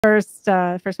First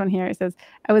one here. It says,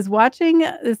 I was watching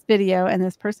this video and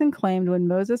this person claimed when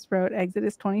Moses wrote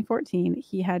Exodus 20:14,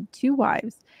 he had 2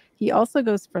 wives. He also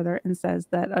goes further and says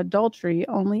that adultery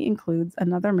only includes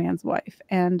another man's wife,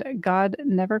 and God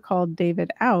never called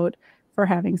David out for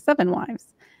having 7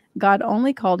 wives. God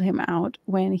only called him out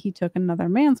when he took another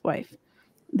man's wife.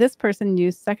 This person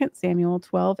used 2 Samuel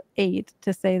 12:8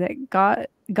 to say that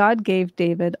God gave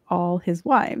David all his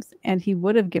wives, and he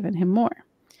would have given him more.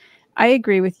 I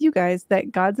agree with you guys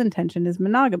that God's intention is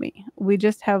monogamy. We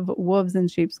just have wolves in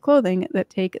sheep's clothing that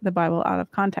take the Bible out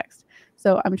of context.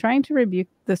 So I'm trying to rebuke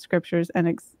the scriptures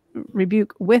and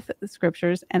rebuke with the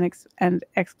scriptures and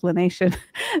explanation.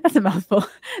 That's a mouthful.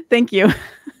 Thank you.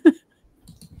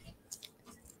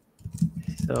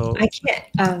 So I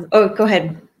can't. Oh, go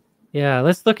ahead. Yeah,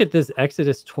 let's look at this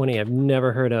Exodus 20. I've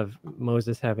never heard of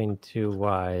Moses having 2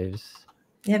 wives.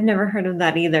 Yeah, I've never heard of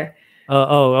that either.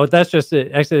 Oh, that's just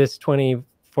it. Exodus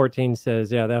 20:14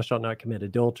 says, yeah, thou shalt not commit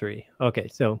adultery. Okay,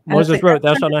 so Moses wrote,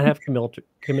 thou shalt not have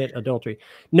commit adultery.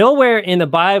 Nowhere in the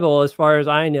Bible, as far as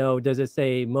I know, does it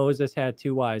say Moses had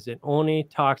 2 wives. It only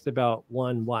talks about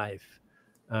 1 wife.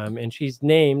 And she's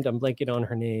named, I'm blanking on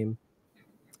her name.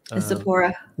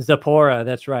 Zipporah. Zipporah,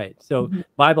 that's right. So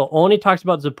Bible only talks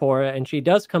about Zipporah, and she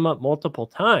does come up multiple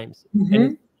times. And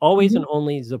it's always and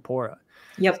only Zipporah.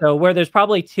 Yep. So where there's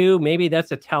probably 2, maybe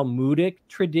that's a Talmudic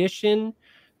tradition.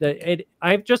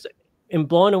 I've just am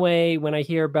blown away when I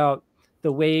hear about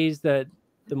the ways that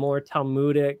the more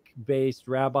Talmudic-based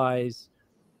rabbis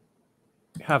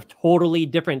have totally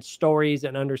different stories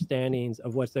and understandings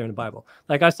of what's there in the Bible.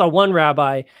 Like I saw one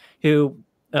rabbi who,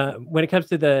 when it comes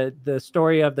to the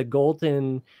story of the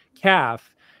golden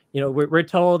calf, we're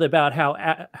told about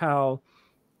how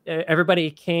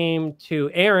everybody came to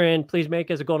Aaron, please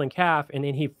make us a golden calf. And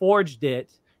then he forged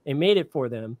it and made it for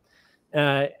them.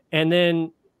 And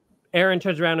then Aaron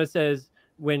turns around and says,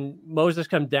 when Moses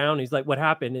comes down, he's like, what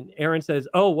happened? And Aaron says,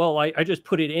 oh, well, I just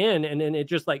put it in. And then it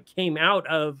just like came out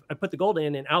of, I put the gold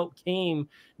in and out came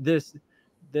this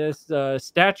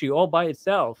statue all by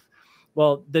itself.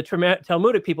 Well, the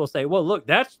Talmudic people say, well, look,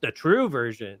 that's the true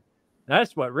version.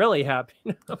 That's what really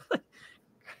happened.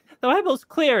 The Bible's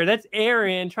clear. That's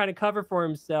Aaron trying to cover for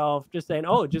himself, just saying,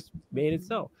 "Oh, just made it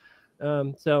so."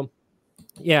 So,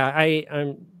 yeah,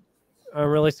 I'm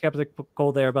really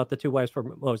skeptical there about the 2 wives for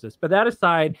Moses. But that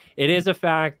aside, it is a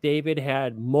fact David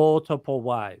had multiple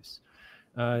wives.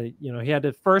 He had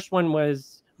the first one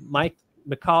was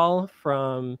Michal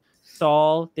from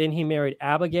Saul. Then he married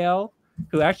Abigail,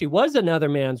 who actually was another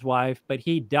man's wife, but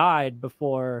he died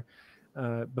before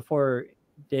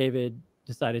David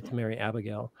decided to marry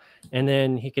Abigail. And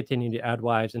then he continued to add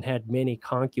wives and had many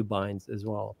concubines as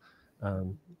well.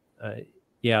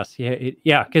 Yes,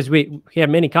 because he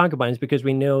had many concubines, because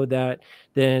we know that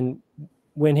then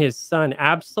when his son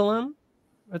Absalom,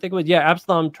 I think it was,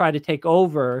 Absalom tried to take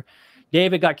over,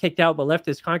 David got kicked out but left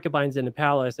his concubines in the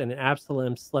palace, and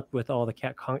Absalom slept with all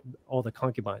the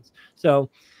concubines. So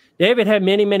David had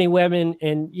many, many women,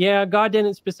 and God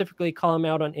didn't specifically call him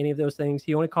out on any of those things.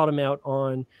 He only called him out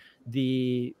on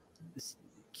the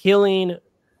killing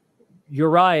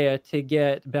Uriah to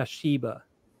get Bathsheba,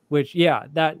 which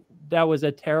that was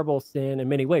a terrible sin in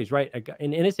many ways, right?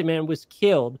 An innocent man was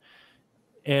killed,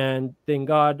 and then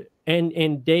God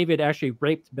and David actually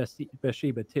raped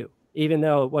Bathsheba too, even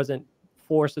though it wasn't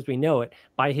forced as we know it.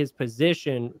 By his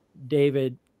position,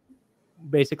 David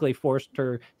basically forced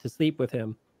her to sleep with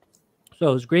him. So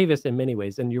it was grievous in many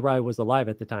ways, and Uriah was alive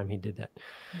at the time he did that.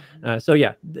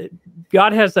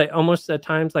 God has almost at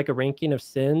times like a ranking of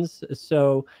sins.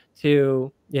 So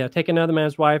to take another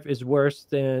man's wife is worse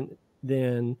than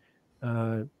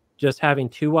just having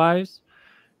 2 wives,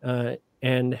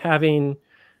 and having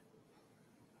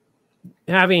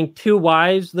 2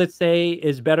 wives, let's say,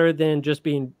 is better than just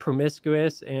being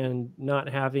promiscuous and not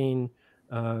having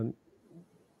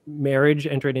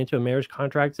entering into a marriage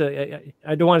contract. So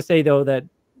I don't want to say though that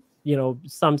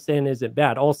some sin isn't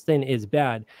bad. All sin is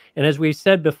bad. And as we've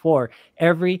said before,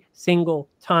 every single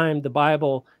time the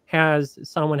Bible has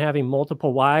someone having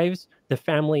multiple wives, the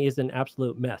family is an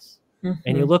absolute mess.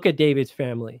 And you look at David's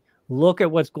family, look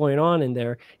at what's going on in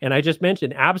there. And I just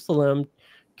mentioned Absalom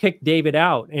kicked David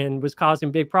out and was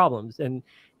causing big problems. And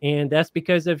that's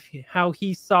because of how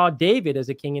he saw David as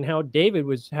a king, and how David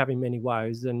was having many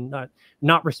wives and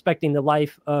not respecting the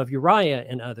life of Uriah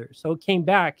and others. So it came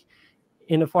back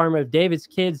in the form of David's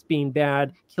kids being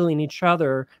bad, killing each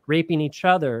other, raping each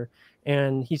other.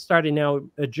 And he started now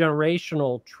a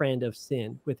generational trend of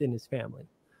sin within his family.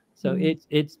 So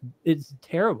it's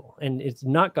terrible, and it's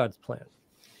not God's plan.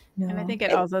 No. And I think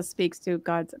it also speaks to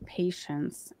God's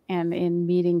patience and in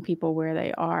meeting people where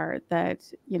they are, that,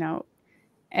 you know,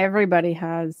 everybody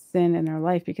has sin in their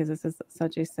life because this is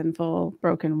such a sinful,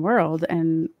 broken world,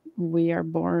 and we are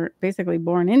basically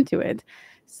born into it.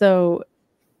 So,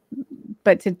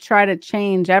 but to try to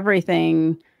change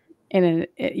everything in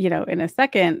a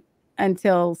second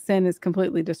until sin is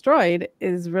completely destroyed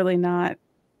is really not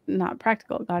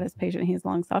practical. God is patient. He is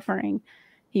long suffering.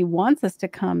 He wants us to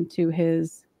come to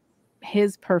his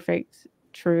perfect,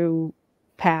 true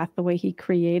path, the way he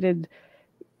created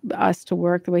us to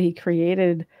work, the way he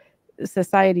created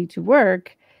society to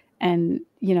work. And,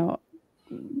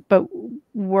 but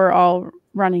we're all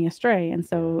running astray. And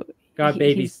so God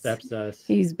baby steps us.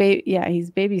 He's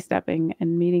baby stepping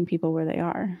and meeting people where they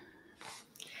are.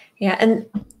 Yeah. And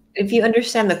if you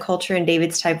understand the culture in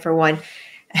David's time, for one,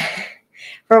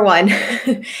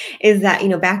 is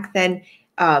that, back then,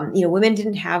 women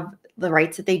didn't have the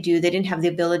rights that they do. They didn't have the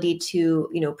ability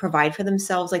to, provide for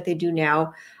themselves like they do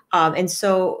now. And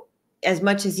so as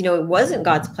much as, it wasn't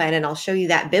God's plan, and I'll show you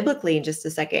that biblically in just a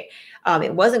second,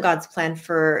 it wasn't God's plan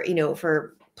for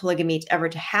polygamy to ever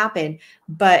to happen.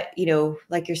 But,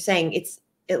 like you're saying, it's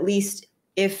at least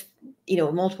if,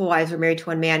 multiple wives were married to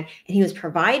one man and he was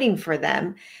providing for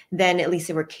them, then at least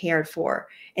they were cared for,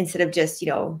 instead of just,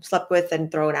 slept with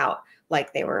and thrown out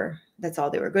like that's all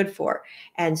they were good for.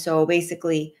 And so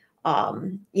basically,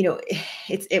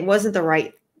 it wasn't the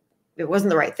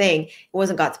right thing. It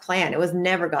wasn't God's plan. It was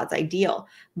never God's ideal.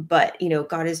 But,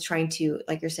 God is trying to,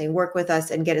 like you're saying, work with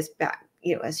us and get us back,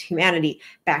 as humanity,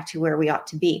 back to where we ought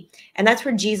to be. And that's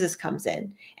where Jesus comes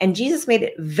in. And Jesus made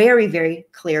it very, very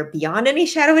clear, beyond any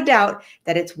shadow of a doubt,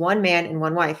 that it's one man and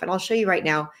one wife. And I'll show you right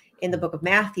now in the book of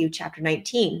Matthew, chapter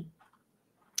 19.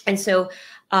 And so,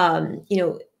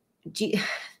 the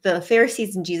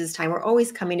Pharisees in Jesus' time were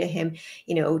always coming to him,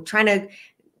 trying to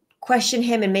question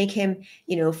him and make him,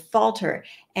 falter.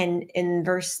 And in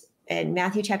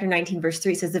Matthew chapter 19, verse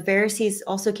 3, it says, the Pharisees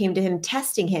also came to him,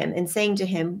 testing him and saying to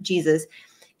him, Jesus,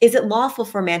 is it lawful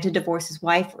for a man to divorce his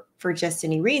wife for just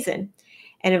any reason?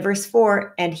 And in verse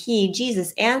 4, and he,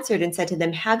 Jesus, answered and said to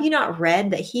them, have you not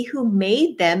read that he who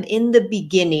made them in the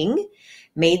beginning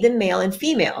made them male and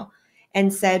female,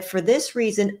 and said, for this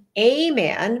reason, a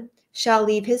man shall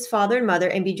leave his father and mother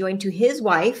and be joined to his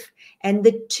wife, and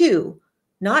the two,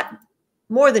 not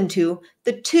more than two,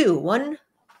 the two, one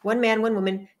man, one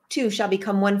woman, two shall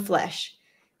become one flesh.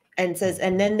 And says,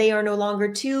 and then they are no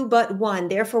longer two, but one.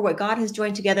 Therefore, what God has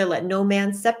joined together, let no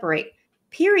man separate,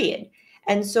 period.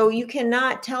 And so you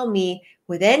cannot tell me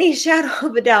with any shadow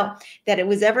of a doubt that it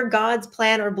was ever God's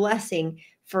plan or blessing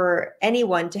for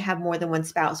anyone to have more than one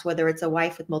spouse, whether it's a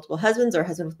wife with multiple husbands or a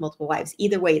husband with multiple wives.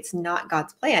 Either way, it's not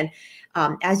God's plan,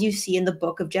 as you see in the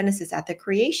book of Genesis at the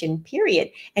creation, period.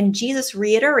 And Jesus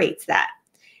reiterates that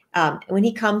when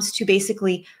he comes to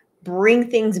basically bring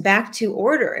things back to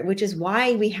order, which is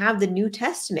why we have the New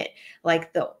Testament.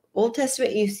 Like the Old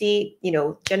Testament, you see,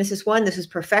 Genesis 1, this is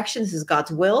perfection. This is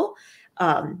God's will.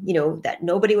 That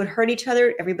nobody would hurt each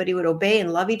other. Everybody would obey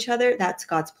and love each other. That's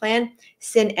God's plan.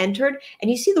 Sin entered,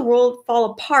 and you see the world fall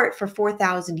apart for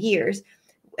 4,000 years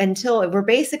until we're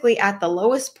basically at the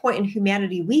lowest point in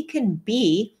humanity we can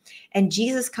be. And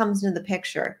Jesus comes into the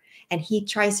picture and he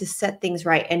tries to set things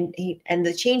right. And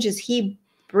the changes he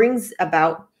brings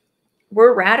about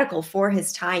were radical for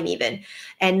his time even.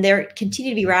 And they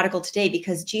continue to be radical today,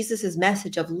 because Jesus's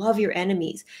message of love your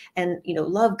enemies and,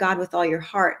 love God with all your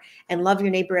heart and love your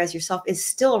neighbor as yourself is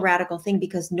still a radical thing,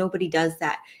 because nobody does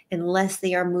that unless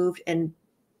they are moved and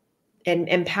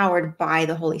empowered by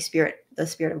the Holy Spirit, the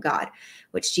Spirit of God,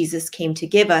 which Jesus came to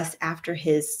give us after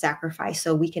his sacrifice,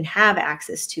 so we can have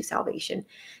access to salvation.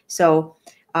 So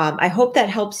I hope that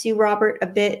helps you, Robert, a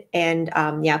bit. And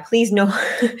please know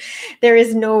there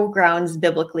is no grounds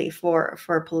biblically for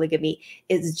polygamy.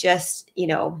 It's just,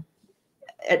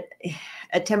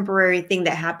 a temporary thing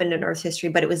that happened in Earth's history,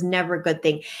 but it was never a good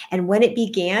thing. And when it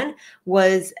began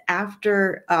was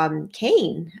after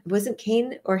Cain. Wasn't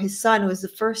Cain or his son was the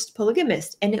first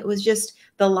polygamist, and it was just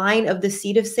the line of the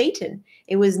seed of Satan.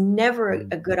 It was never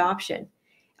a good option.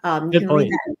 You can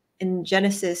read that in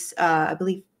Genesis, I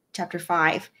believe, chapter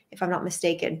 5, if I'm not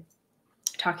mistaken,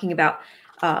 talking about,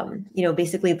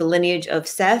 basically the lineage of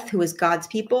Seth, who was God's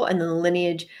people, and then the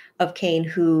lineage of Cain,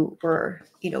 who were,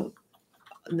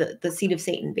 the seed of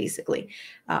Satan, basically,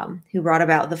 who brought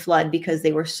about the flood because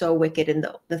they were so wicked, and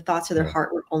the thoughts of their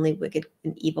heart were only wicked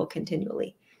and evil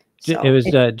continually. So, it was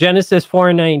Genesis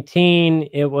 4:19.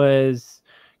 It was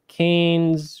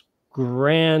Cain's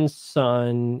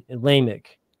grandson,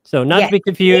 Lamech. So not to be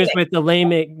confused with the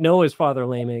Lamech, Noah's father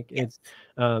Lamech. It's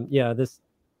this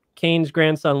Cain's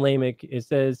grandson Lamech, it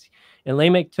says, and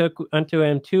Lamech took unto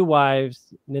him 2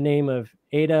 wives, the name of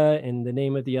Ada and the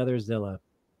name of the other Zillah.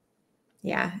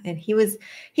 Yeah, and he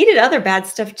did other bad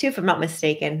stuff too, if I'm not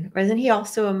mistaken. Wasn't he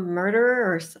also a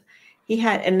murderer?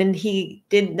 And then he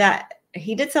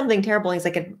did something terrible. He's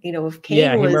like, if Cain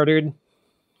Yeah, he was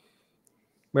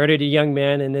murdered a young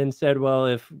man, and then said, well,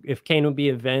 if Cain would be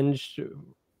avenged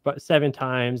but 7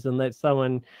 times, then let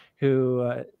someone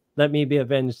who let me be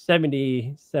avenged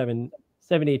 70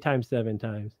 times 7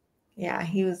 times. Yeah,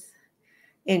 he was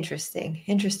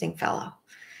interesting fellow.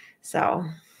 So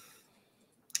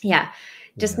yeah,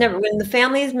 just never, when the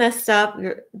family is messed up,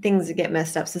 things get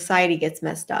messed up, society gets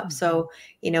messed up. So,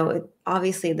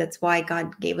 obviously that's why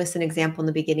God gave us an example in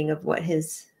the beginning of what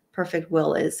his perfect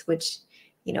will is, which,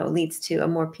 leads to a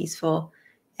more peaceful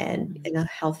and a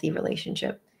healthy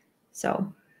relationship.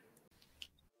 So